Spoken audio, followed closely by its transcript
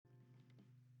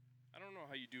know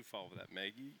how you do follow that,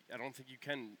 Maggie. I don't think you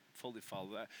can fully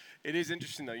follow that. It is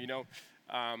interesting, though.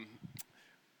 Um,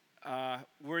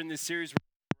 we're in this series where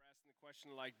we're asking the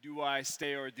question, like, do I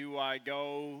stay or do I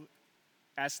go?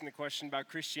 Asking the question about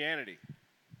Christianity.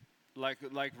 Like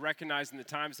recognizing the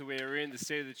times that we are in, the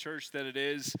state of the church that it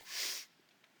is.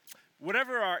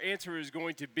 Whatever our answer is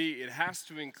going to be, it has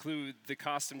to include the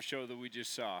costume show that we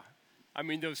just saw. I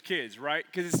mean, those kids, right?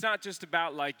 Because it's not just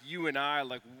about like you and I,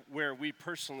 like where we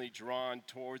personally drawn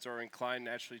towards or inclined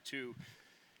naturally to.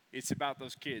 It's about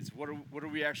those kids. What are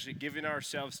we actually giving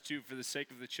ourselves to for the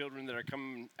sake of the children that are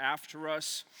coming after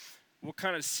us? What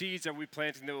kind of seeds are we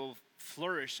planting that will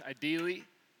flourish, ideally,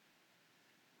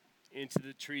 into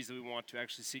the trees that we want to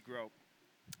actually see grow?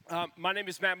 My name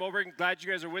is Matt Moberg. Glad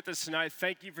you guys are with us tonight.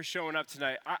 Thank you for showing up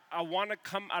tonight. I want to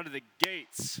come out of the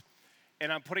gates,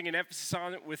 and I'm putting an emphasis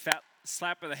on it with that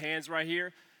slap of the hands right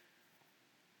here.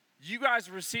 You guys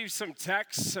received some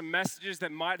texts, some messages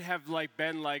that might have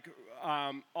been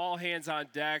all hands on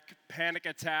deck, panic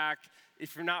attack.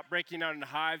 If you're not breaking out in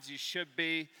hives, you should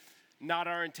be. Not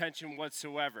our intention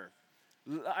whatsoever.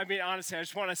 I mean, honestly, I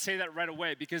just want to say that right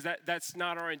away because that's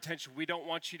not our intention. We don't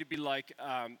want you to be like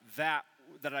that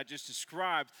I just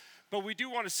described. But we do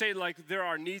want to say, there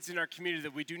are needs in our community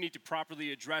that we do need to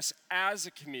properly address as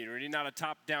a community, not a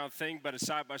top-down thing, but a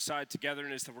side-by-side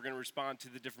togetherness that we're going to respond to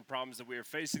the different problems that we are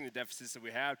facing, the deficits that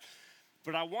we have.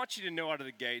 But I want you to know out of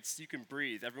the gates, you can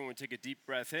breathe. Everyone take a deep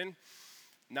breath in,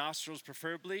 nostrils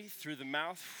preferably, through the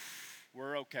mouth.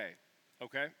 We're okay,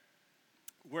 okay?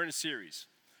 We're in a series.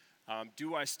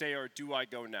 Do I stay or do I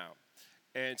go now?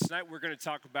 And tonight we're going to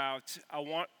talk about, I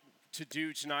want to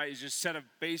do tonight is just set a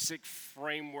basic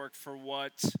framework for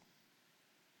what,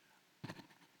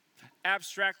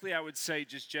 abstractly I would say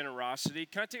just generosity.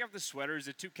 Can I take off the sweater? Is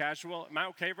it too casual? Am I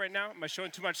okay right now? Am I showing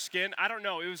too much skin? I don't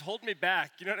know. It was holding me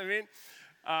back. You know what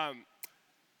I mean?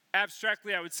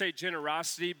 Abstractly I would say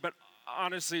generosity, but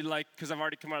honestly, because I've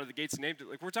already come out of the gates and named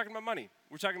it, we're talking about money.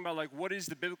 We're talking about, what is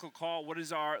the biblical call? What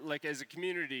is our, as a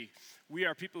community, we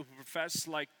are people who profess,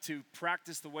 to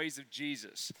practice the ways of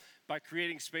Jesus by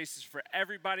creating spaces for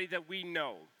everybody that we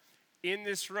know in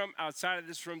this room, outside of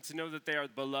this room, to know that they are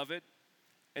beloved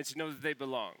and to know that they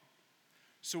belong.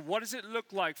 So what does it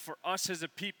look like for us as a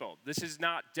people? This is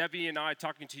not Debbie and I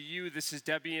talking to you. This is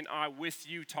Debbie and I with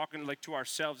you talking to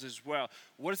ourselves as well.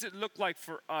 What does it look like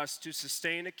for us to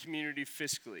sustain a community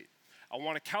fiscally? I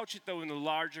want to couch it, though, in the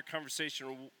larger conversation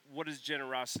of what does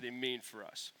generosity mean for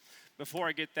us. Before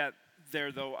I get that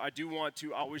there, though, I do want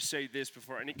to always say this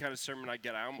before any kind of sermon I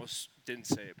get. I almost didn't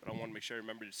say it, but I want to make sure I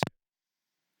remember to say it.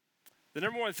 The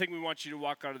number one thing we want you to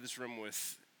walk out of this room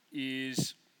with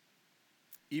is,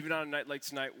 even on a night like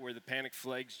tonight where the panic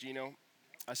flags, Gino,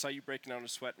 I saw you breaking out a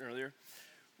sweat earlier,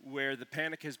 where the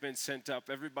panic has been sent up.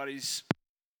 Everybody's,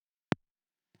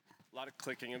 a lot of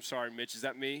clicking. I'm sorry, Mitch. Is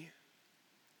that me?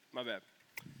 My bad.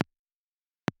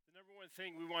 The number one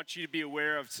thing we want you to be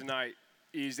aware of tonight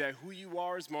is that who you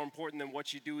are is more important than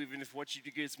what you do, even if what you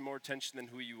do gets more attention than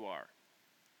who you are.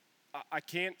 I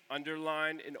can't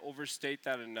underline and overstate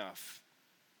that enough.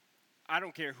 I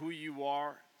don't care who you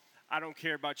are. I don't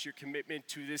care about your commitment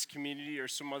to this community or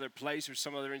some other place or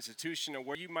some other institution or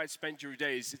where you might spend your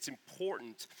days. It's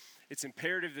important. It's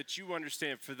imperative that you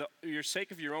understand for your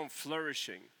sake of your own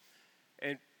flourishing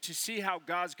and to see how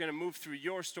God's going to move through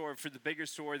your story for the bigger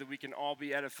story that we can all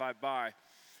be edified by,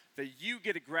 that you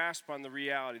get a grasp on the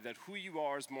reality that who you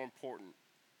are is more important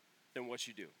than what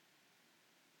you do,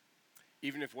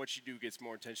 even if what you do gets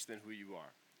more attention than who you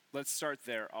are. Let's start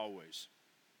there always.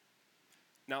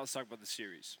 Now let's talk about the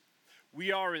series.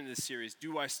 We are in this series,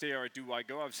 Do I Stay or Do I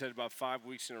Go? I've said about 5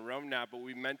 weeks in a row now, but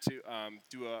we meant to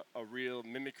do a real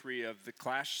mimicry of the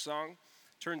Clash song.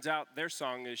 Turns out their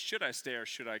song is Should I Stay or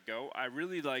Should I Go? I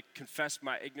really confessed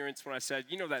my ignorance when I said,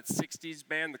 that 60s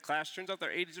band, The Clash, turns out they're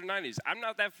 80s or 90s. I'm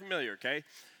not that familiar, okay?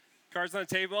 Cards on the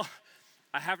table.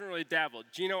 I haven't really dabbled.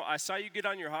 Gino, I saw you get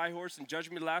on your high horse and judge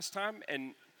me last time,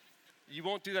 and you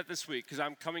won't do that this week because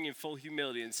I'm coming in full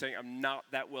humility and saying I'm not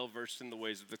that well versed in the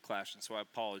ways of the Clash, and so I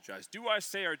apologize. Do I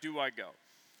stay or do I go?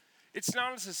 It's an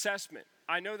honest assessment.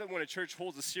 I know that when a church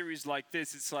holds a series like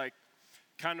this, it's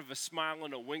kind of a smile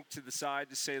and a wink to the side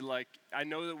to say, I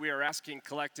know that we are asking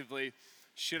collectively,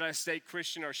 should I stay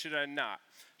Christian or should I not?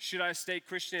 Should I stay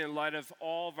Christian in light of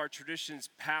all of our traditions'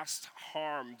 past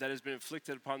harm that has been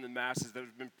inflicted upon the masses, that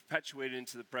has been perpetuated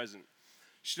into the present?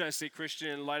 Should I stay Christian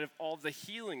in light of all the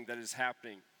healing that is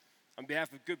happening on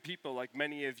behalf of good people like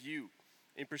many of you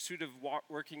in pursuit of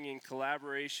working in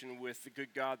collaboration with the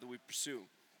good God that we pursue?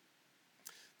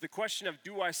 The question of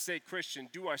do I stay Christian,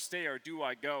 do I stay or do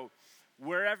I go,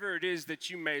 wherever it is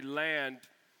that you may land,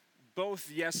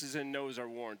 both yeses and nos are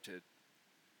warranted.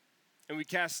 And we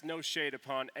cast no shade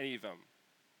upon any of them.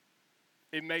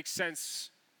 It makes sense,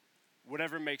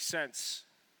 whatever makes sense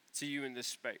to you in this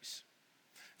space.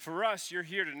 For us, you're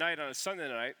here tonight on a Sunday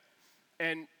night,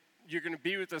 and you're going to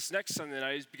be with us next Sunday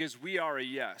night because we are a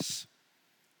yes.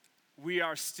 We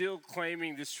are still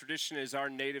claiming this tradition as our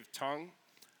native tongue,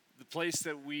 the place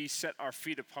that we set our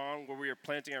feet upon, where we are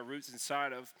planting our roots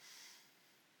inside of.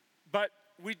 But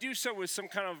we do so with some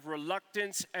kind of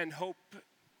reluctance and hope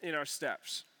in our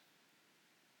steps.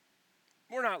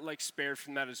 We're not spared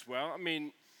from that as well. I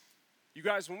mean, you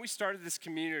guys, when we started this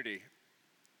community,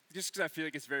 just because I feel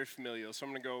like it's very familial, so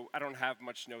I'm going to go, I don't have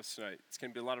much notes tonight. It's going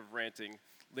to be a lot of ranting.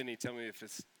 Linny, tell me if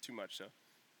it's too much, though.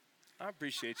 I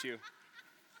appreciate you.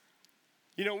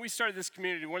 You know, when we started this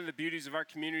community, one of the beauties of our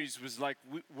communities was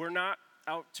we're not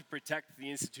out to protect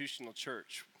the institutional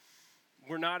church.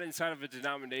 We're not inside of a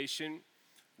denomination.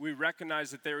 We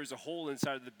recognize that there is a hole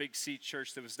inside of the Big C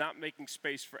church that was not making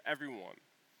space for everyone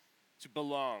to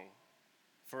belong,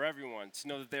 for everyone to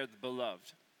know that they're the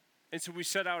beloved. And so we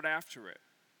set out after it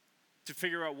to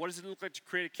figure out what does it look like to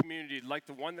create a community like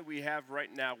the one that we have right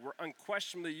now, where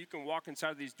unquestionably you can walk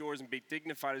inside of these doors and be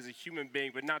dignified as a human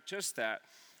being, but not just that,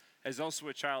 as also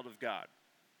a child of God.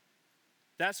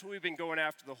 That's what we've been going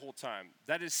after the whole time.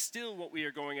 That is still what we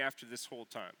are going after this whole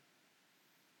time.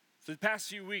 For the past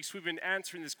few weeks, we've been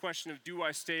answering this question of do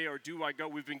I stay or do I go?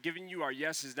 We've been giving you our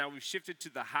yeses. Now we've shifted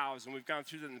to the hows, and we've gone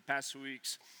through that in the past few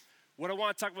weeks. What I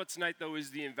want to talk about tonight, though,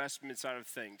 is the investment side of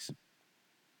things.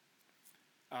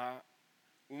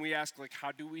 When we ask,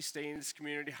 how do we stay in this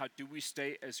community? How do we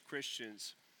stay as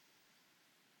Christians?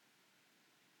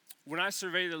 When I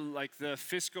survey the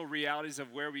fiscal realities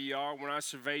of where we are, when I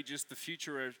survey just the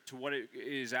future to what it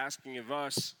is asking of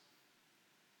us,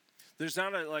 there's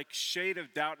not a shade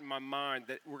of doubt in my mind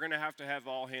that we're going to have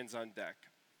all hands on deck.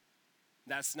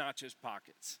 That's not just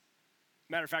pockets.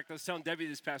 Matter of fact, I was telling Debbie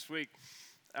this past week,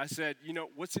 I said,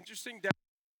 what's interesting, Debbie,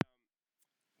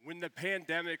 when the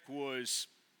pandemic was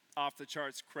off the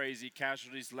charts crazy,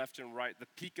 casualties left and right, the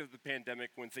peak of the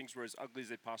pandemic when things were as ugly as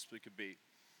they possibly could be,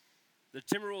 the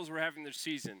Timberwolves were having their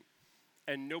season,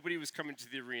 and nobody was coming to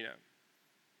the arena.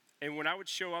 And when I would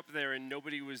show up there and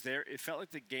nobody was there, it felt like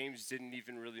the games didn't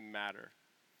even really matter.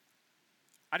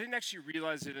 I didn't actually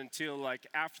realize it until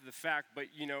after the fact, but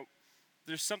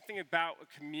there's something about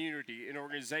a community, an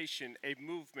organization, a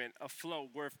movement, a flow,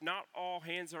 where if not all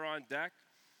hands are on deck,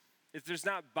 if there's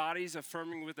not bodies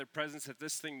affirming with their presence that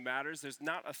this thing matters, there's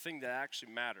not a thing that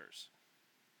actually matters.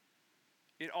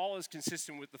 It all is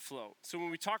consistent with the flow. So when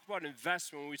we talk about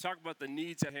investment, when we talk about the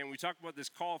needs at hand, when we talk about this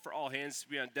call for all hands to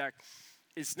be on deck,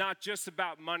 it's not just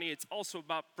about money, it's also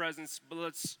about presence, but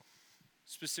let's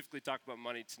specifically talk about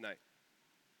money tonight.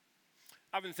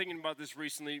 I've been thinking about this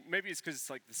recently. Maybe it's because it's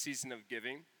the season of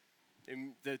giving,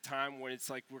 in the time when it's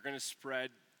we're going to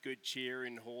spread good cheer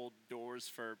and hold doors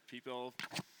for people.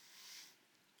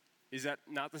 Is that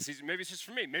not the season? Maybe it's just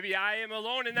for me. Maybe I am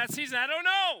alone in that season. I don't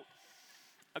know.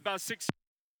 About 6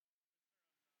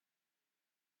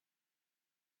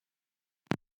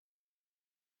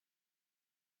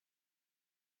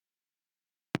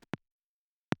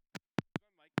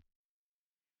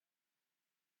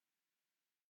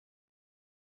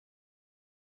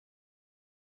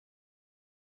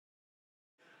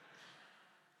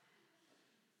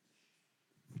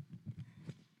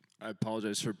 I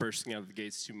apologize for bursting out of the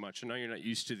gates too much. I know you're not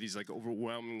used to these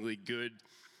overwhelmingly good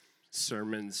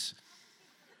sermons,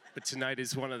 but tonight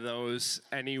is one of those.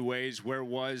 Anyways, where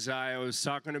was I? I was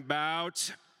talking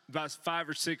about 5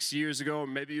 or 6 years ago, or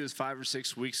maybe it was 5 or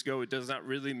 6 weeks ago. It does not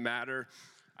really matter.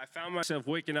 I found myself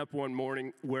waking up one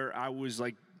morning where I was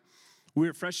we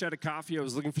were fresh out of coffee. I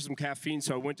was looking for some caffeine,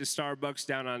 so I went to Starbucks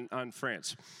down on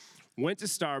France. Went to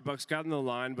Starbucks, got in the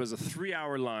line. It was a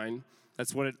 3-hour line.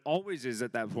 That's what it always is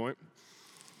at that point.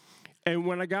 And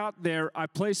when I got there, I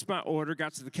placed my order,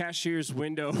 got to the cashier's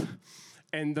window,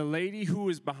 and the lady who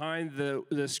was behind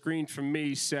the screen from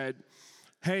me said,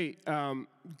 hey,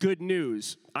 good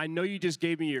news. I know you just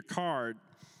gave me your card,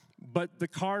 but the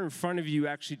car in front of you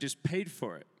actually just paid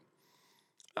for it.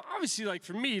 Obviously,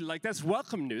 for me, that's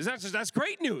welcome news. That's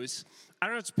great news. I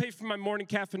don't have to pay for my morning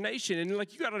caffeination. And,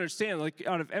 you got to understand,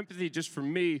 out of empathy just for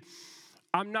me,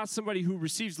 I'm not somebody who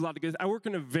receives a lot of good. I work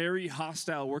in a very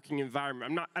hostile working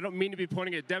environment. I don't mean to be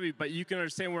pointing at Debbie, but you can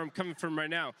understand where I'm coming from right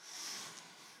now.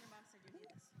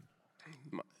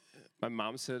 My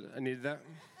mom said I needed that.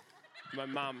 My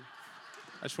mom,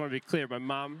 I just want to be clear, my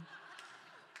mom.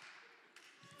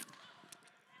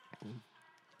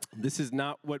 This is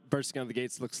not what bursting out of the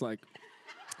gates looks like.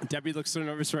 Debbie looks so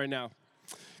nervous right now.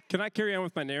 Can I carry on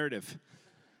with my narrative?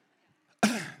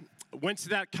 Went to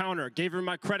that counter, gave her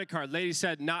my credit card. Lady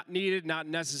said, not needed, not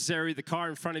necessary. The car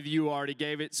in front of you already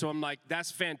gave it. So I'm like,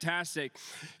 that's fantastic.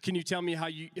 Can you tell me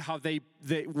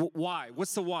why?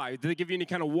 What's the why? Did they give you any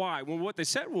kind of why? Well, what they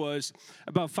said was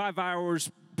about 5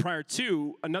 hours prior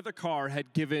to, another car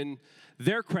had given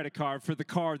their credit card for the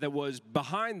car that was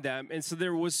behind them. And so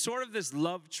there was sort of this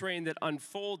love train that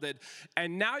unfolded.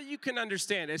 And now you can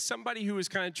understand, as somebody who is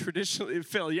kind of traditionally,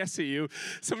 Phil, yes to you,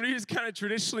 somebody who's kind of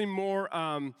traditionally more,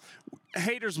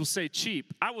 haters will say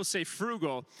cheap. I will say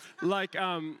frugal. Like,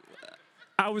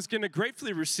 I was going to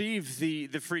gratefully receive the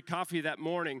free coffee that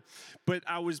morning, but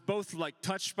I was both like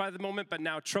touched by the moment, but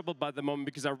now troubled by the moment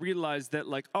because I realized that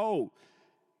like, oh,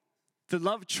 the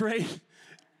love train,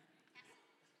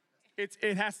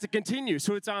 it has to continue.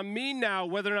 So it's on me now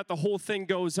whether or not the whole thing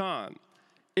goes on.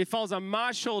 It falls on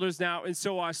my shoulders now. And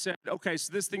so I said, okay,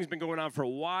 so this thing's been going on for a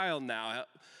while now.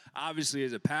 Obviously,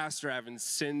 as a pastor, I haven't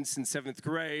sinned since 7th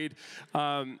grade.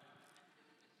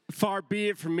 Far be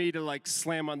it from me to like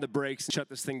slam on the brakes and shut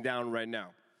this thing down right now.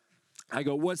 I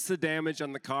go, what's the damage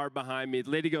on the car behind me? The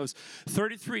lady goes,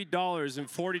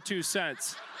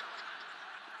 $33.42.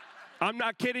 I'm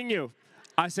not kidding you.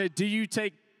 I said, do you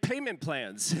take payment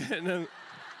plans?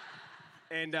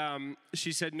 and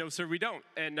she said, no, sir, we don't.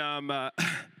 And I'm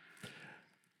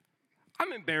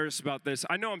embarrassed about this.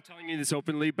 I know I'm telling you this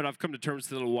openly, but I've come to terms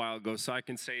with it a little while ago, so I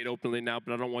can say it openly now,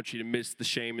 but I don't want you to miss the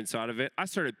shame inside of it. I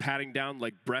started patting down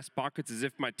like breast pockets as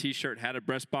if my t-shirt had a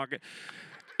breast pocket,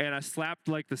 and I slapped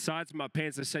like the sides of my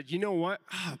pants. I said, you know what?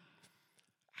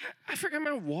 I forgot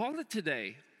my wallet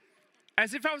today.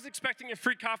 As if I was expecting a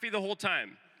free coffee the whole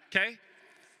time, okay?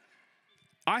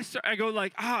 I go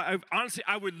like, honestly,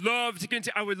 I would love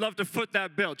to foot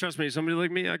that bill. Trust me, somebody like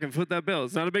me, I can foot that bill.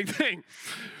 It's not a big thing.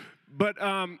 But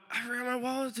I forgot my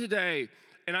wallet today.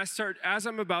 And as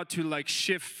I'm about to like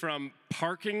shift from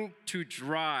parking to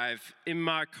drive in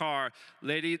my car,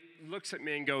 lady looks at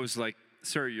me and goes like,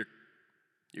 sir, your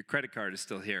credit card is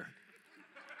still here.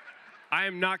 I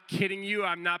am not kidding you.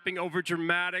 I'm not being over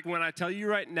dramatic when I tell you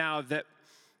right now that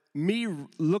me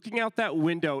looking out that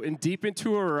window and deep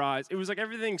into her eyes, it was like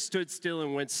everything stood still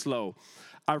and went slow.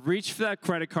 I reached for that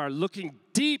credit card, looking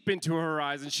deep into her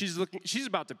eyes, and she's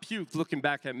about to puke looking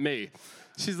back at me.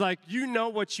 She's like, you know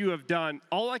what you have done.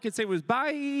 All I could say was,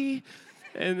 bye.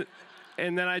 And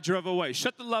then I drove away.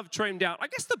 Shut the love train down. I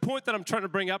guess the point that I'm trying to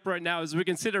bring up right now is we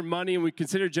consider money and we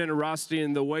consider generosity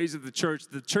in the ways of the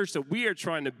church that we are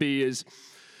trying to be is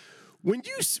when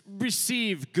you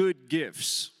receive good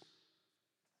gifts,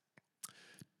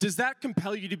 does that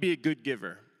compel you to be a good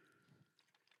giver?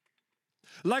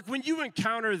 Like when you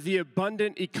encounter the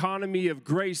abundant economy of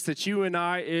grace that you and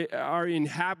I are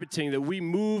inhabiting, that we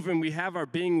move and we have our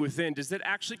being within, does that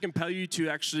actually compel you to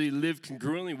actually live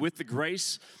congruently with the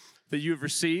grace that you have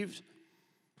received?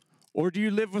 Or do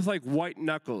you live with like white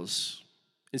knuckles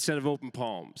instead of open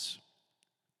palms?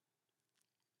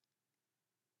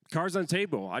 Cards on the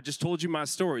table. I just told you my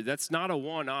story. That's not a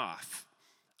one-off.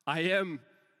 I am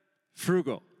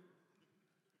frugal.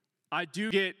 I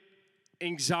do get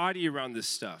anxiety around this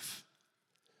stuff.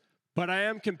 But I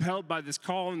am compelled by this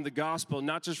call in the gospel,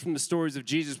 not just from the stories of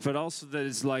Jesus, but also that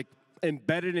is like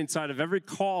embedded inside of every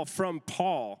call from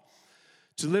Paul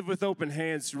to live with open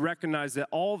hands, to recognize that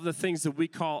all of the things that we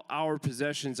call our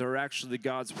possessions are actually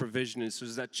God's provision. And so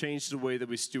does that change the way that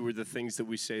we steward the things that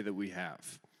we say that we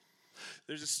have?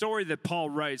 There's a story that Paul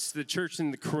writes to the church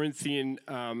in the Corinthian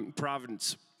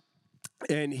province.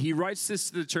 And he writes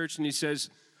this to the church and he says,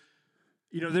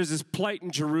 you know, there's this plight in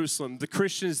Jerusalem. The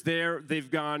Christians there,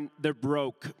 they're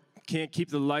broke. Can't keep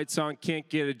the lights on, can't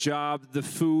get a job. The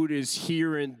food is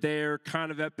here and there, kind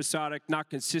of episodic, not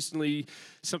consistently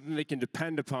something they can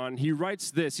depend upon. He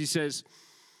writes this, he says,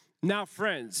 now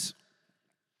friends,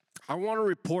 I want to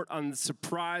report on the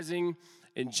surprising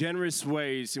and generous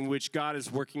ways in which God is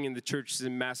working in the churches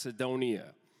in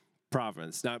Macedonia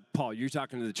province. Now, Paul, you're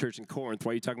talking to the church in Corinth.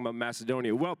 Why are you talking about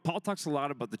Macedonia? Well, Paul talks a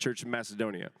lot about the church in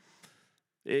Macedonia.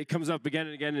 It comes up again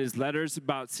and again in his letters,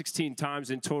 about 16 times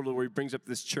in total, where he brings up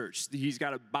this church. He's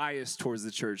got a bias towards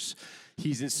the church.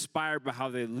 He's inspired by how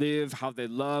they live, how they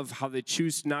love, how they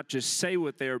choose to not just say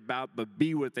what they're about, but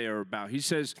be what they are about. He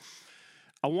says,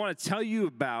 I want to tell you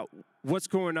about what's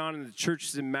going on in the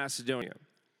churches in Macedonia.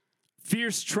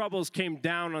 Fierce troubles came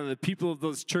down on the people of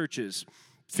those churches.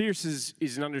 Fierce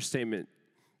is an understatement.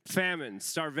 Famine,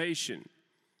 starvation.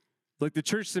 Like the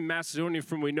churches in Macedonia,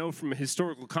 we know from a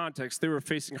historical context, they were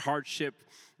facing hardship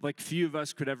like few of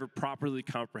us could ever properly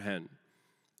comprehend.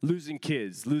 Losing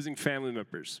kids, losing family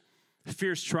members.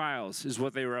 Fierce trials is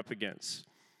what they were up against.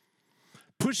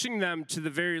 Pushing them to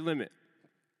the very limit.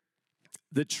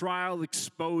 The trial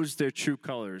exposed their true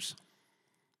colors.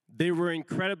 They were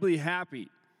incredibly happy,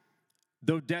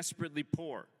 though desperately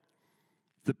poor.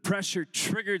 The pressure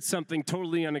triggered something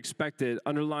totally unexpected.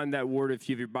 Underline that word if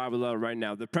you have your Bible out right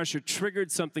now. The pressure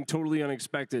triggered something totally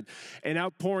unexpected, an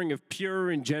outpouring of pure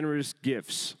and generous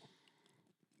gifts.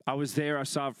 I was there, I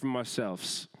saw it for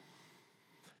myself.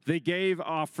 They gave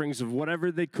offerings of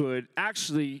whatever they could.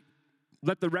 Actually,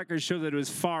 let the record show that it was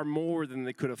far more than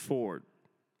they could afford.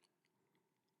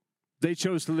 They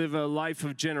chose to live a life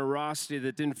of generosity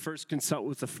that didn't first consult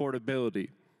with affordability.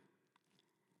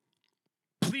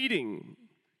 Pleading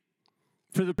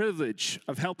for the privilege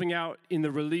of helping out in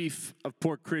the relief of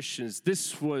poor Christians.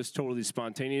 This was totally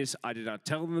spontaneous. I did not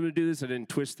tell them to do this. I didn't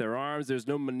twist their arms. There's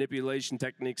no manipulation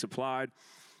techniques applied.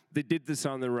 They did this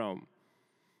on their own.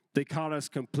 They caught us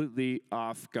completely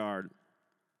off guard.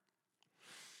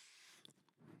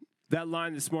 That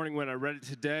line this morning when I read it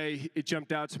today, it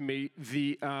jumped out to me.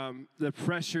 The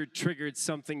pressure triggered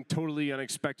something totally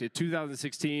unexpected.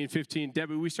 2016, 15.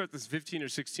 Debbie, we start this 15 or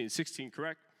 16? 16,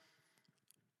 correct?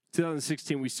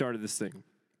 2016, we started this thing.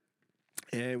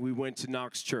 And we went to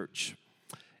Knox Church.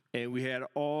 And we had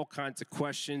all kinds of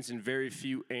questions and very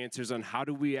few answers on how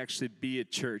do we actually be a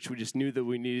church. We just knew that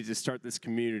we needed to start this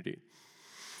community.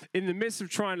 In the midst of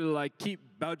trying to keep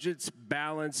budgets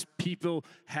balanced, people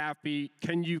happy,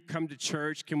 can you come to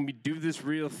church? Can we do this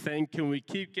real thing? Can we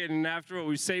keep getting after what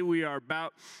we say we are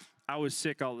about? I was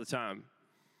sick all the time.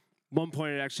 One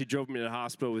point, it actually drove me to the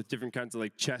hospital with different kinds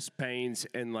of chest pains,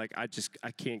 and I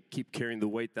can't keep carrying the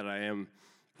weight that I am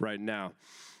right now.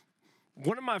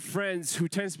 One of my friends who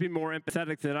tends to be more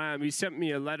empathetic than I am, he sent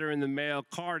me a letter in the mail,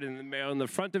 card in the mail, and the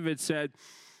front of it said,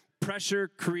 "Pressure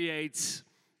creates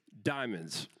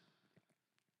diamonds."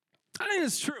 I think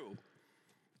it's true.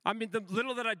 I mean, the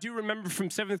little that I do remember from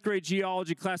 7th grade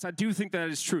geology class, I do think that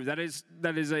is true. That is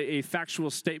a factual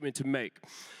statement to make.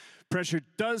 Pressure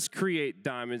does create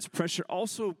diamonds. Pressure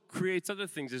also creates other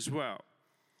things as well.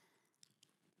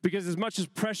 Because as much as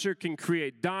pressure can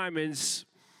create diamonds,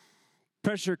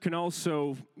 pressure can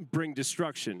also bring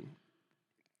destruction.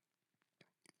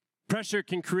 Pressure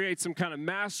can create some kind of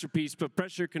masterpiece, but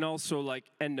pressure can also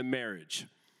end a marriage.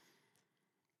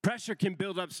 Pressure can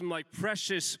build up some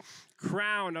precious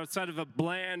crown outside of a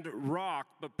bland rock,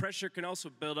 but pressure can also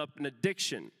build up an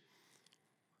addiction.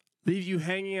 Leave you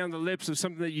hanging on the lips of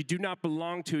something that you do not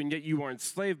belong to, and yet you are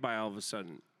enslaved by all of a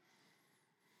sudden.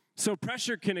 So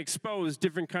pressure can expose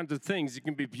different kinds of things. It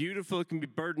can be beautiful, it can be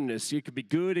burdenous, it can be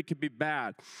good, it can be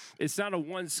bad. It's not a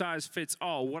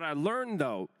one-size-fits-all. What I learned,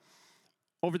 though,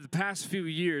 over the past few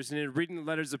years, and in reading the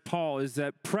letters of Paul, is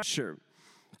that pressure,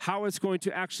 how it's going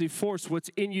to actually force what's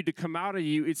in you to come out of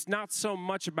you, it's not so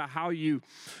much about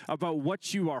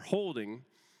what you are holding,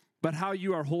 but how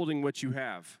you are holding what you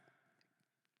have.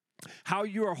 How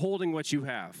you are holding what you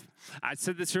have. I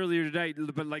said this earlier today,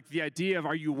 but the idea of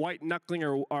are you white-knuckling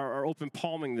or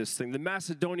open-palming this thing? The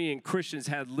Macedonian Christians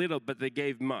had little, but they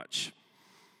gave much.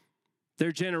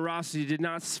 Their generosity did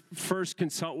not first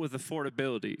consult with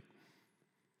affordability.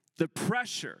 The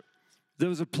pressure that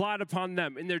was applied upon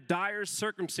them in their dire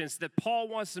circumstance that Paul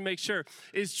wants to make sure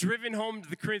is driven home to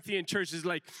the Corinthian church is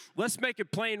let's make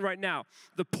it plain right now.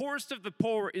 The poorest of the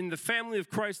poor in the family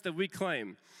of Christ that we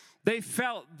claim, they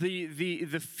felt the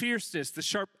fierceness, the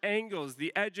sharp angles,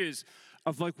 the edges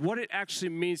of what it actually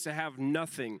means to have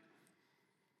nothing.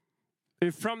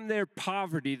 And from their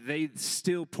poverty, they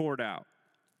still poured out.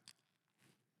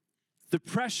 The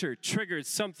pressure triggered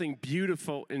something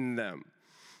beautiful in them.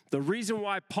 The reason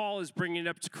why Paul is bringing it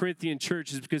up to Corinthian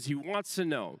church is because he wants to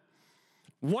know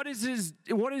what is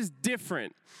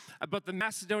different about the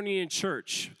Macedonian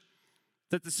church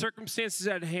that the circumstances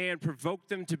at hand provoke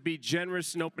them to be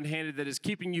generous and open-handed that is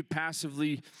keeping you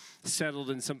passively settled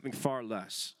in something far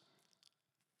less.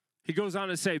 He goes on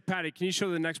to say, Patty, can you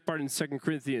show the next part in 2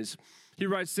 Corinthians? He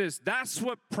writes this, "That's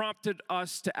what prompted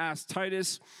us to ask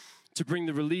Titus to bring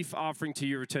the relief offering to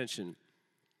your attention,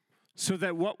 so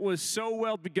that what was so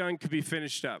well begun could be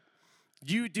finished up.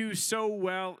 You do so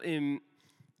well in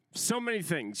so many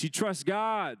things. You trust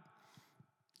God.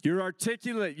 You're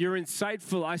articulate. You're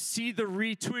insightful. I see the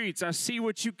retweets. I see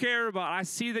what you care about. I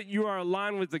see that you are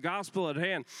aligned with the gospel at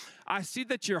hand. I see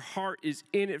that your heart is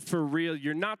in it for real.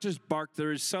 You're not just bark.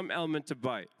 There is some element to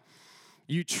bite.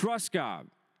 You trust God.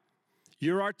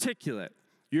 You're articulate.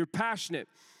 You're passionate.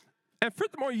 And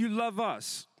furthermore, you love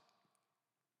us.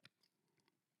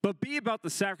 But be about the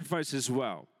sacrifice as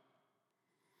well.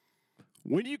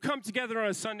 When you come together on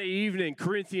a Sunday evening,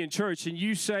 Corinthian church, and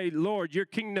you say, Lord, your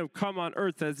kingdom come on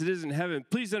earth as it is in heaven,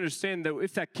 please understand that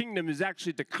if that kingdom is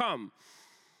actually to come,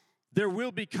 there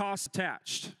will be costs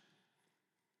attached.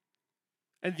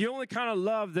 And the only kind of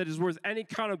love that is worth any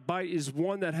kind of bite is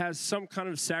one that has some kind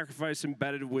of sacrifice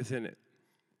embedded within it.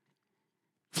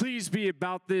 Please be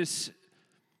about this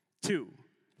too.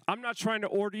 I'm not trying to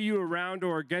order you around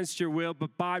or against your will,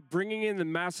 but by bringing in the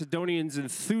Macedonians'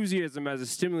 enthusiasm as a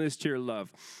stimulus to your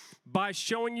love, by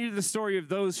showing you the story of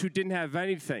those who didn't have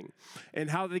anything and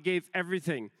how they gave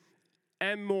everything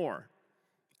and more,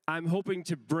 I'm hoping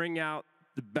to bring out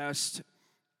the best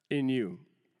in you.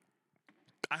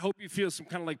 I hope you feel some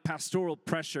kind of like pastoral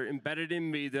pressure embedded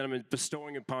in me that I'm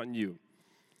bestowing upon you.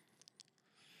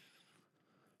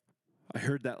 I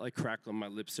heard that like crackle on my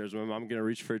lips there. Is my mom going to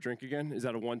reach for a drink again? Is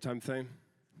that a one-time thing?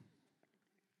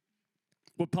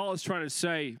 What Paul is trying to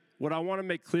say, what I want to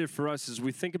make clear for us is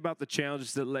we think about the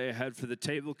challenges that lay ahead for the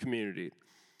table community.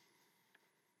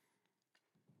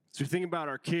 So we think about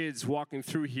our kids walking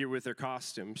through here with their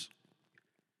costumes.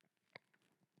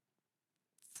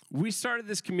 We started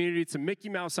this community. It's a Mickey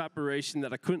Mouse operation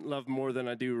that I couldn't love more than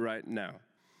I do right now.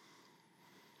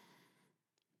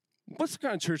 What's the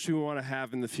kind of church we want to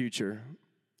have in the future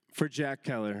for Jack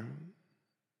Keller,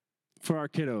 for our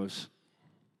kiddos?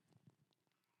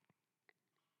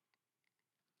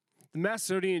 The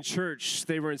Macedonian church,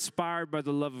 they were inspired by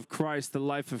the love of Christ, the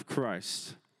life of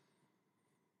Christ.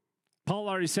 Paul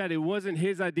already said it wasn't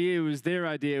his idea, it was their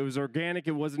idea. It was organic,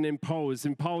 it wasn't imposed.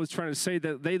 And Paul was trying to say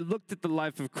that they looked at the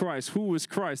life of Christ. Who was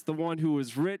Christ? The one who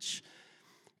was rich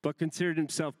but considered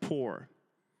himself poor.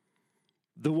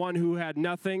 The one who had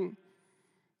nothing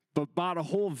but bought a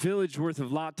whole village worth of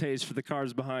lattes for the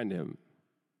cars behind him.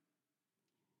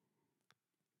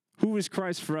 Who is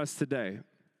Christ for us today?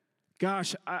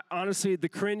 Gosh, honestly, the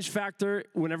cringe factor,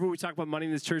 whenever we talk about money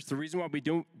in this church, the reason why we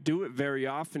don't do it very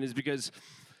often is because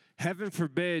heaven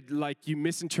forbid, like you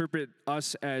misinterpret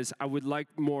us as I would like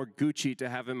more Gucci to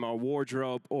have in my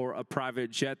wardrobe or a private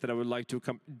jet that I would like to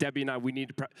come. Debbie and I, we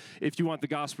need to, if you want the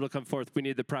gospel to come forth, we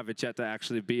need the private jet to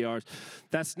actually be ours.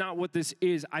 That's not what this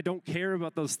is. I don't care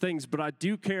about those things, but I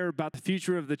do care about the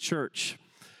future of the church.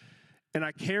 And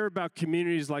I care about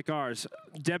communities like ours.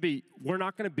 Debbie, we're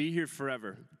not going to be here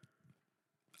forever.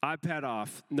 iPad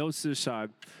off, no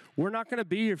suicide. We're not going to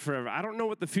be here forever. I don't know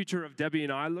what the future of Debbie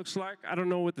and I looks like. I don't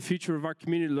know what the future of our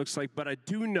community looks like, but I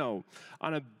do know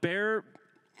on a bare,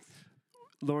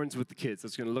 Lauren's with the kids. I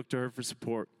was going to look to her for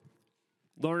support.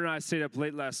 Lauren and I stayed up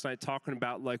late last night talking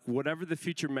about like whatever the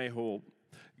future may hold,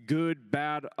 good,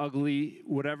 bad, ugly,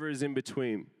 whatever is in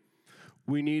between.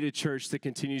 We need a church that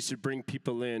continues to bring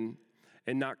people in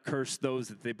and not curse those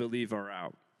that they believe are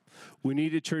out. We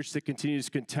need a church that continues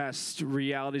to contest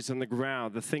realities on the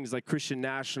ground, the things like Christian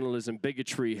nationalism,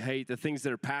 bigotry, hate, the things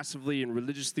that are passively and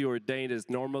religiously ordained as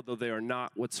normal, though they are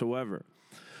not whatsoever.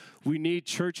 We need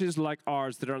churches like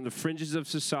ours that are on the fringes of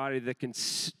society that can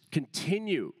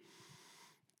continue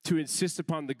to insist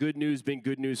upon the good news being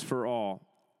good news for all.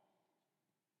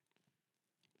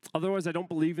 Otherwise, I don't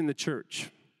believe in the church.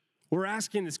 We're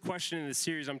asking this question in this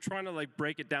series. I'm trying to like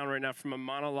break it down right now from a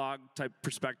monologue type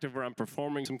perspective where I'm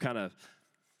performing some kind of,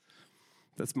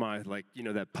 that's my like, you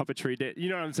know, that puppetry day. You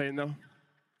know what I'm saying though?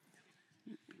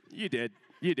 You did.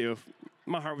 You do.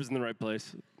 My heart was in the right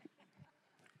place.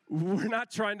 We're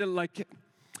not trying to like,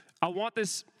 I want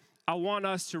us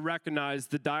to recognize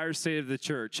the dire state of the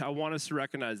church. I want us to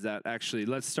recognize that actually.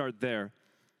 Let's start there.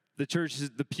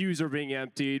 The pews are being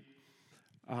emptied.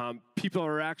 People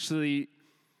are actually,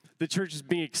 the church is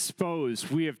being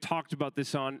exposed. We have talked about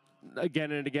this on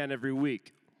again and again every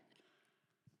week.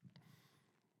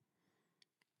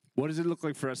 What does it look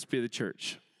like for us to be the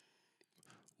church?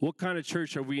 What kind of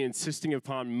church are we insisting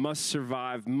upon must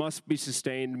survive, must be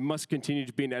sustained, must continue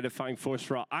to be an edifying force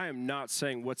for all? I am not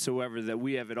saying whatsoever that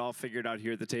we have it all figured out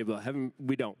here at the table of heaven.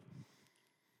 We don't.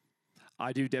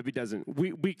 I do, Debbie doesn't.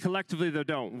 We collectively, though,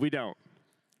 don't. We don't.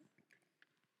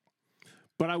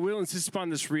 But I will insist upon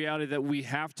this reality that we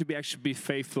have to actually be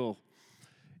faithful.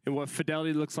 And what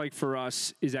fidelity looks like for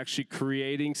us is actually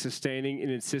creating, sustaining,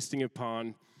 and insisting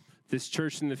upon this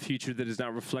church in the future that is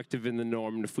not reflective in the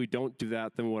norm. And if we don't do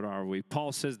that, then what are we?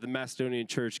 Paul says the Macedonian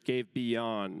church gave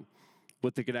beyond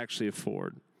what they could actually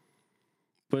afford.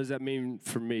 What does that mean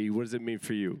for me? What does it mean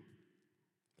for you?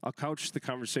 I'll couch the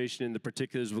conversation in the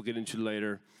particulars we'll get into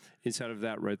later inside of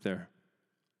that right there.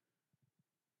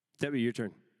 Debbie, your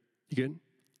turn. You good?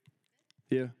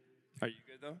 Yeah. Are you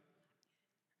good, though?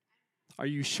 Are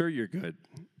you sure you're good?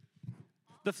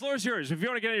 The floor is yours. If you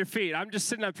want to get on your feet, I'm just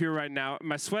sitting up here right now.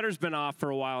 My sweater's been off for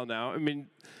a while now. I mean,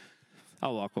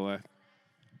 I'll walk away.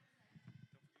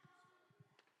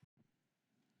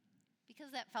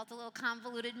 Because that felt a little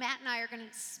convoluted, Matt and I are going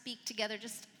to speak together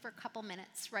just for a couple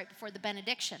minutes right before the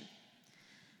benediction.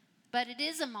 But it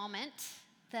is a moment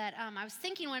that I was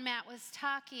thinking when Matt was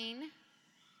talking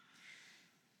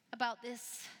about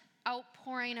this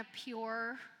outpouring of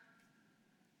pure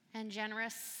and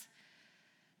generous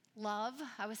love.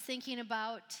 I was thinking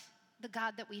about the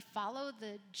God that we follow,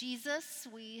 the Jesus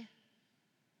we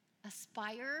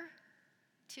aspire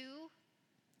to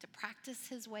practice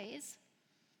his ways.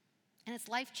 And it's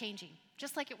life-changing,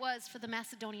 just like it was for the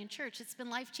Macedonian church. It's been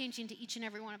life-changing to each and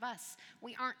every one of us.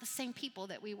 We aren't the same people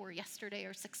that we were yesterday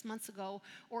or 6 months ago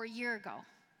or a year ago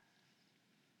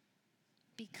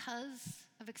because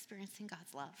of experiencing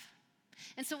God's love.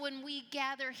 And so when we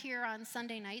gather here on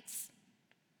Sunday nights,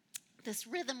 this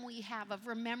rhythm we have of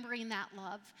remembering that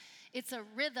love, it's a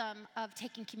rhythm of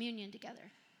taking communion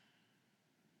together.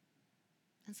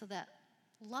 And so that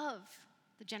love,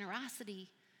 the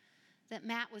generosity that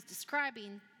Matt was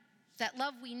describing, that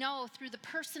love we know through the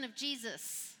person of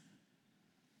Jesus,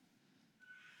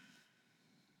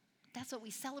 that's what we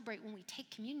celebrate when we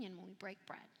take communion, when we break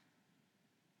bread.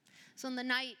 So on the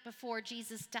night before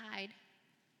Jesus died,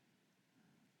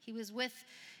 he was with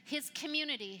his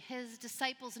community, his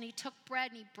disciples, and he took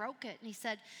bread and he broke it and he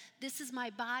said, "This is my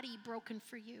body broken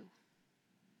for you."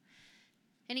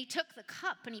 And he took the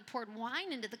cup and he poured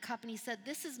wine into the cup and he said,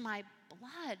 "This is my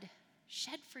blood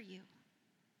shed for you."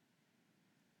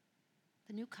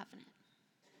 The new covenant.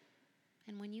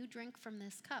 And when you drink from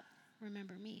this cup,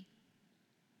 remember me.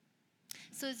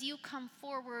 So as you come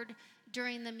forward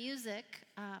during the music,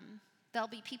 there'll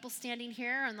be people standing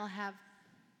here and they'll have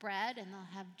bread and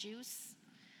they'll have juice.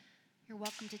 You're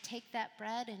welcome to take that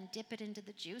bread and dip it into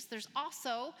the juice. There's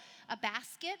also a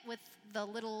basket with the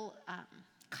little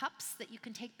cups that you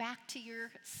can take back to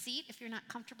your seat if you're not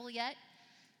comfortable yet.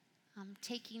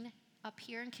 Taking up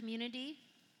here in community.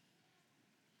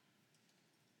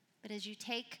 But as you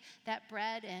take that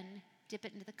bread and dip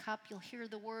it into the cup, you'll hear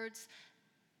the words,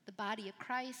 "The body of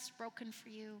Christ broken for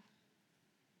you,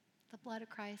 the blood of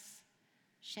Christ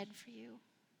shed for you."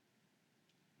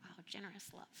 Wow,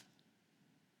 generous love.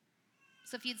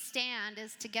 So if you'd stand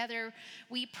as together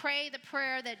we pray the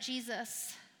prayer that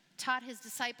Jesus taught his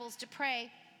disciples to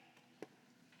pray.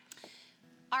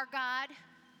 Our God,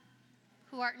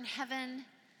 who art in heaven,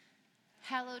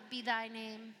 hallowed be thy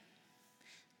name.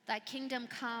 Thy kingdom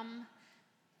come,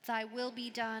 thy will be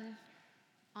done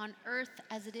on earth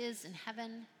as it is in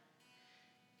heaven.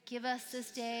 Give us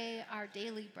this day our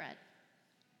daily bread,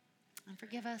 and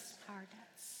forgive us our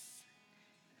debts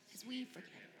as we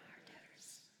forgive our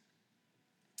debtors.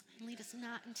 And lead us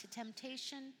not into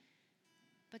temptation,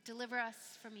 but deliver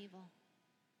us from evil.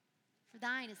 For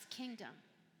thine is the kingdom,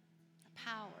 the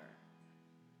power,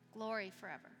 glory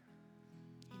forever.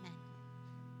 Amen.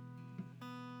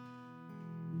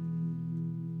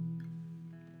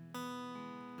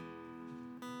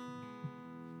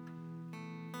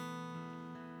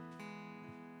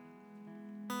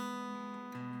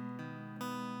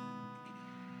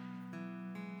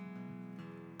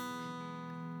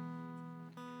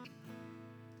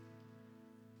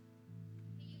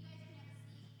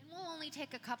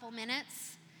 Take a couple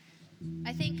minutes.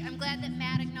 I'm glad that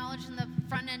Matt acknowledged in the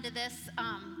front end of this,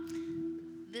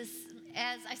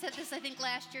 as I said this, I think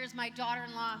last year, as my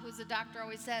daughter-in-law, who's a doctor,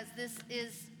 always says, this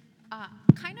is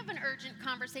kind of an urgent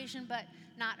conversation, but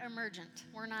not emergent.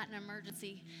 We're not in an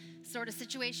emergency sort of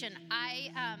situation.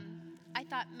 I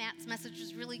thought Matt's message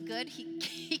was really good.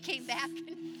 He came back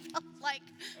and felt like...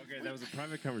 Okay, that was a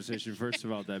private conversation, first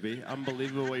of all, Debbie.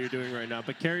 Unbelievable what you're doing right now.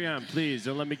 But carry on, please.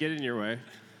 Don't let me get in your way.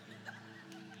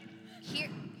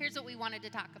 Here's what we wanted to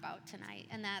talk about tonight,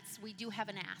 and that's we do have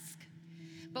an ask.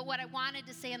 But what I wanted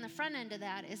to say on the front end of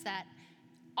that is that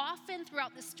often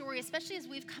throughout the story, especially as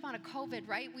we've come out of COVID,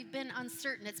 right, we've been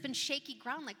uncertain. It's been shaky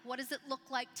ground. Like, what does it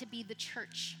look like to be the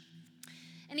church?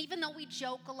 And even though we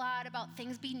joke a lot about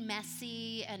things being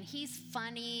messy and he's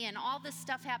funny and all this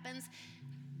stuff happens,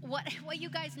 what you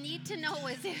guys need to know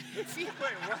is if you...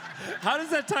 Wait, what? How does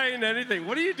that tie into anything?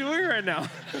 What are you doing right now?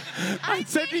 I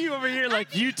said to you over here,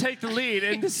 you take the lead,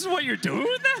 and this is what you're doing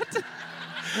with that?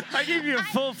 I gave you a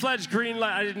full-fledged green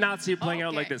light. I did not see it playing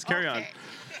out like this. Carry on.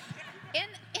 In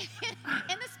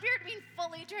the spirit of being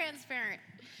fully transparent.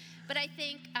 But I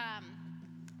think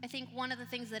one of the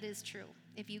things that is true,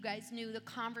 if you guys knew the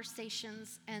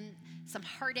conversations and some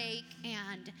heartache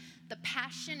and the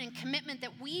passion and commitment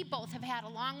that we both have had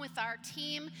along with our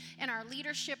team and our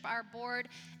leadership, our board,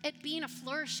 at being a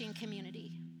flourishing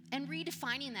community and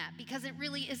redefining that, because it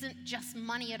really isn't just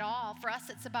money at all. For us,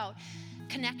 it's about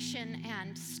connection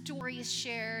and stories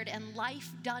shared and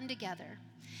life done together.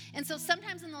 And so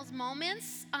sometimes in those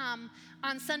moments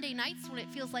on Sunday nights when it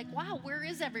feels like, wow, where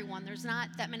is everyone? There's not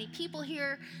that many people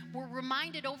here. We're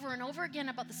reminded over and over again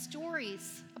about the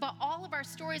stories, about all of our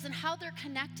stories and how they're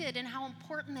connected and how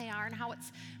important they are and how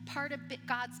it's part of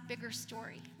God's bigger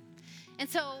story. And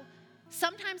so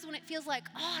sometimes when it feels like,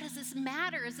 oh, does this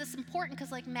matter? Is this important?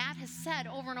 Because like Matt has said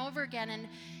over and over again,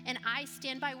 and I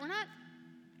stand by, we're not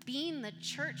being the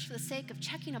church for the sake of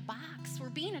checking a box. We're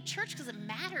being a church because it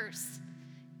matters.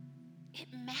 It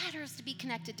matters to be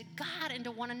connected to God and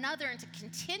to one another and to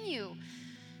continue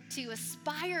to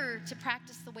aspire to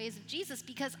practice the ways of Jesus,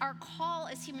 because our call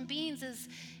as human beings is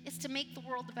to make the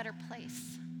world a better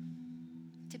place,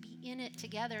 to be in it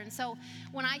together. And so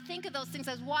when I think of those things,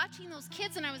 I was watching those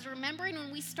kids and I was remembering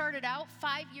when we started out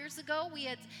 5 years ago, we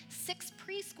had 6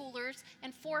 preschoolers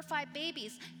and 4 or 5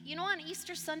 babies. You know, on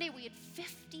Easter Sunday, we had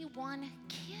 51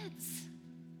 kids.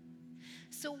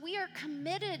 So we are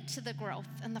committed to the growth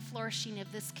and the flourishing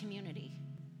of this community.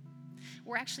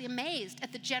 We're actually amazed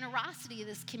at the generosity of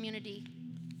this community.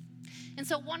 And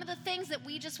so one of the things that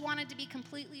we just wanted to be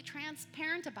completely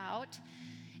transparent about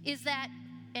is that,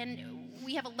 and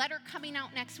we have a letter coming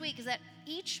out next week, is that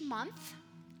each month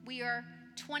we are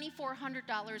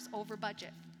 $2,400 over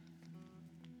budget.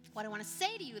 What I want to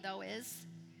say to you though is,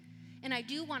 and I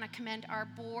do want to commend our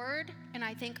board and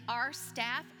I think our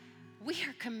staff, we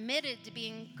are committed to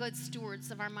being good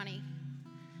stewards of our money.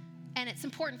 And it's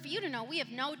important for you to know we have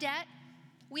no debt.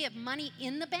 We have money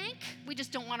in the bank. We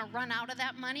just don't want to run out of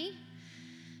that money.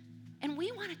 And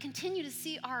we want to continue to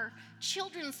see our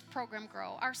children's program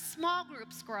grow, our small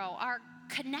groups grow, our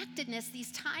connectedness,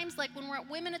 these times like when we're at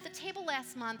Women at the Table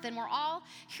last month and we're all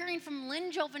hearing from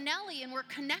Lynn Giovanelli and we're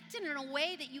connected in a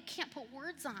way that you can't put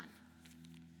words on.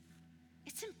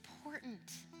 It's important.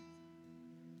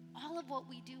 All of what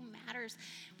we do matters.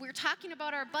 We were talking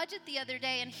about our budget the other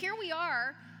day, and here we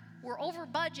are. We're over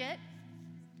budget.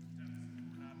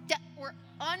 We're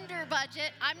under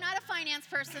budget. I'm not a finance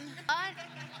person.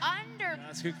 Under.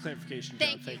 That's good clarification,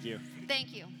 John. Thank you.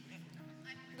 Thank you.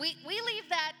 We leave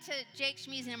that to Jake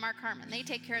Schmeezy and Mark Harmon. They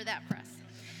take care of that for us.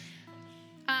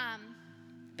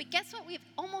 But guess what? We have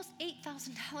almost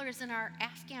 $8,000 in our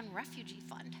Afghan refugee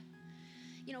fund.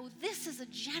 You know, this is a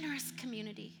generous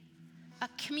community. A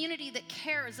community that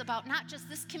cares about not just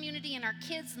this community and our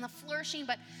kids and the flourishing,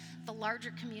 but the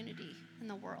larger community in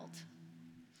the world.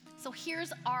 So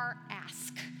here's our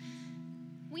ask.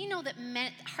 We know that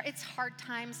it's hard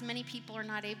times. Many people are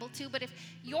not able to, but if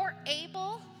you're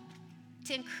able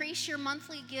to increase your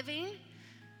monthly giving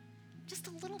just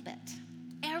a little bit,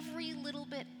 every little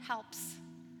bit helps.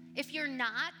 If you're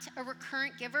not a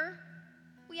recurrent giver,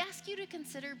 we ask you to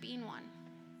consider being one.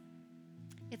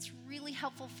 It's really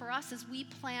helpful for us as we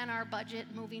plan our budget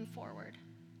moving forward.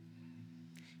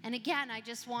 And again, I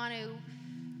just want to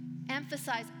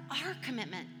emphasize our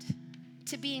commitment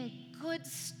to being good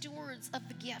stewards of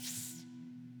the gifts,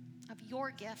 of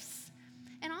your gifts,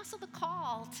 and also the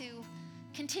call to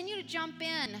continue to jump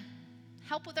in,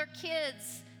 help with our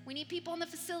kids. We need people on the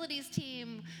facilities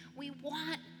team. We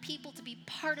want people to be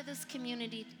part of this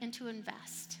community and to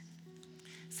invest.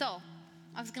 So,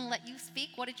 I was going to let you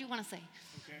speak. What did you want to say?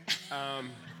 Okay.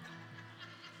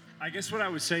 I guess what I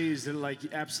would say is that, like,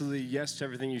 absolutely yes to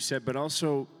everything you said, but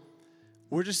also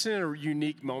we're just in a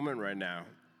unique moment right now.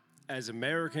 As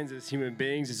Americans, as human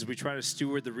beings, as we try to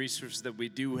steward the resources that we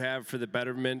do have for the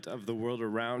betterment of the world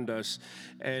around us.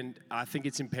 And I think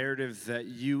it's imperative that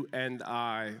you and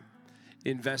I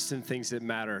invest in things that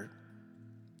matter.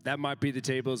 That might be the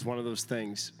table as one of those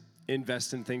things.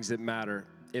 Invest in things that matter.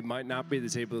 It might not be the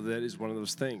table that is one of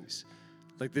those things.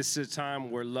 Like, this is a time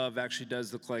where love actually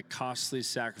does look like costly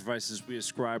sacrifices we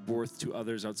ascribe worth to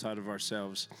others outside of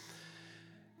ourselves.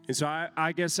 And so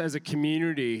I guess as a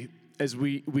community, as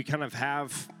we kind of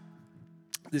have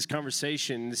this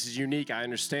conversation, this is unique, I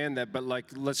understand that, but like,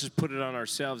 let's just put it on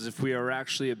ourselves. If we are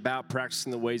actually about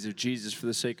practicing the ways of Jesus for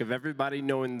the sake of everybody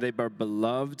knowing they are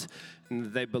beloved and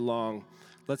that they belong,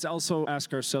 let's also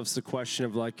ask ourselves the question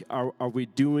of, like, are we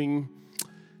going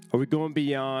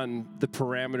beyond the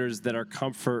parameters that our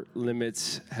comfort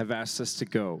limits have asked us to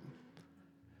go?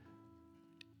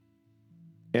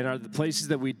 And are the places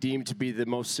that we deem to be the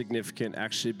most significant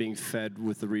actually being fed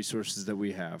with the resources that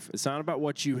we have? It's not about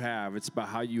what you have, it's about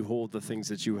how you hold the things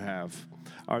that you have.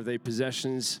 Are they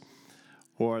possessions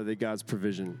or are they God's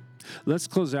provision? Let's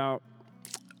close out.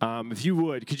 If you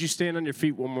would, could you stand on your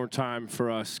feet one more time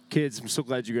for us? Kids, I'm so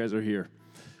glad you guys are here.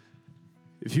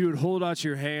 If you would hold out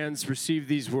your hands, receive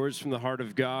these words from the heart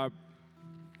of God.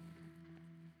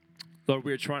 Lord,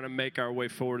 we are trying to make our way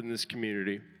forward in this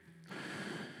community.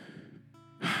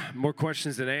 More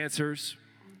questions than answers.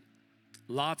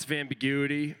 lots of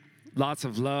ambiguity, lots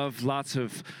of love, lots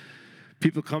of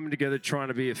people coming together trying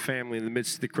to be a family in the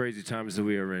midst of the crazy times that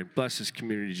we are in. Bless this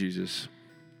community, Jesus.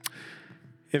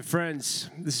 And friends,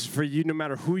 this is for you no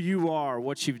matter who you are,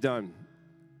 what you've done,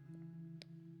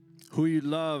 who you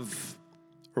love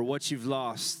or what you've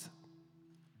lost,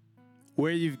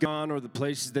 where you've gone or the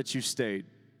places that you've stayed.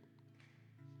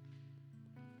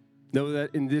 Know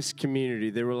that in this community,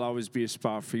 there will always be a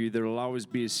spot for you. There will always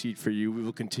be a seat for you. We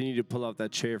will continue to pull out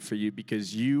that chair for you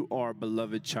because you are a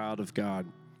beloved child of God,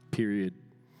 period.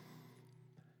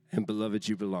 And beloved,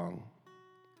 you belong.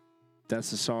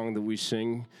 That's the song that we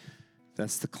sing.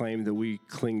 That's the claim that we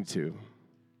cling to.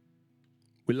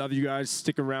 We love you guys.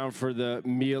 Stick around for the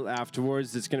meal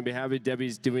afterwards. It's going to be happy.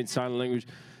 Debbie's doing sign language.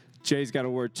 Jay's got a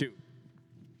word too.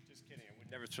 Just kidding. I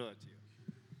would never throw that to you.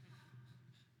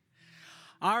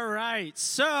 All right,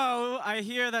 so I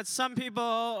hear that some people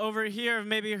over here have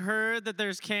maybe heard that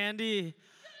there's candy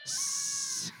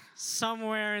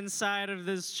somewhere inside of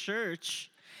this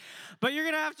church. But you're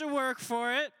going to have to work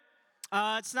for it.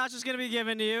 It's not just going to be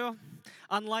given to you.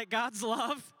 Unlike God's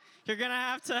love, you're going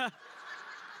to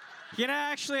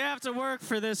actually have to work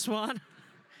for this one.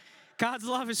 God's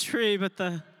love is free, but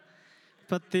the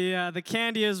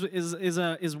candy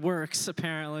is works,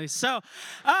 apparently. So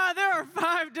there are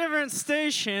 5 different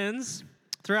stations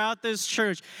throughout this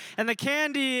church, and the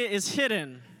candy is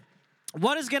hidden.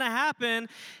 What is going to happen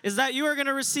is that you are going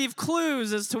to receive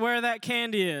clues as to where that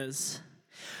candy is.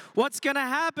 What's going to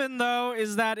happen, though,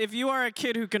 is that if you are a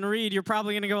kid who can read, you're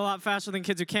probably going to go a lot faster than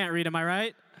kids who can't read. Am I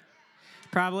right?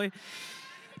 Probably.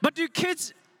 But do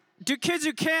kids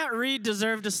who can't read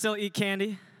deserve to still eat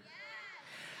candy?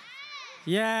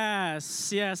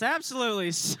 Yes,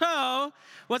 absolutely. So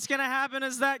what's going to happen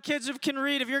is that kids who can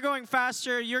read, if you're going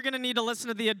faster, you're going to need to listen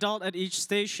to the adult at each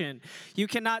station. You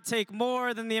cannot take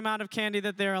more than the amount of candy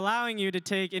that they're allowing you to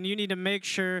take, and you need to make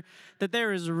sure that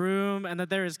there is room and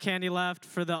that there is candy left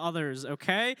for the others,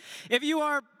 okay? If you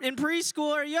are in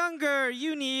preschool or younger,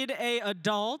 you need an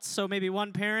adult, so maybe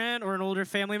one parent or an older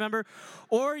family member,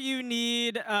 or you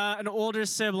need an older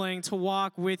sibling to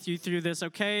walk with you through this,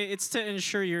 okay? It's to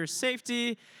ensure your safety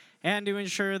and to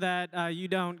ensure that you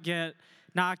don't get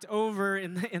knocked over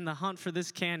in the hunt for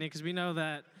this candy, because we know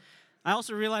that. I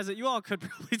also realize that you all could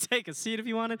probably take a seat if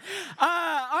you wanted. All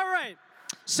right.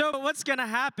 So what's going to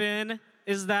happen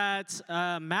is that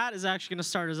Matt is actually going to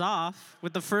start us off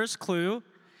with the first clue.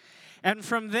 And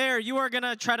from there, you are going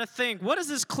to try to think, what does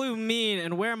this clue mean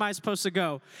and where am I supposed to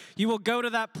go? You will go to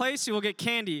that place, you will get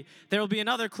candy. There will be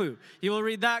another clue. You will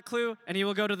read that clue, and you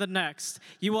will go to the next.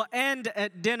 You will end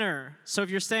at dinner. So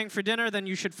if you're staying for dinner, then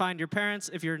you should find your parents.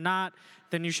 If you're not,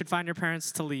 then you should find your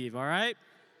parents to leave, all right?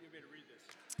 You want me to read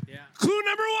this? Yeah. Clue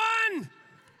number 1.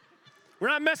 We're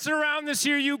not messing around this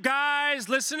year, you guys.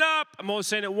 Listen up. I'm only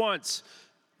saying it once.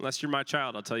 Unless you're my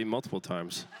child, I'll tell you multiple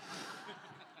times.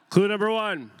 Clue number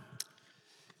 1.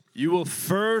 You will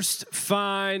first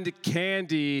find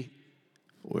candy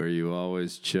where you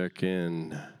always check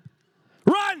in.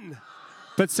 Run!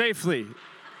 But safely.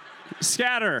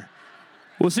 Scatter.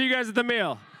 We'll see you guys at the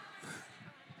meal.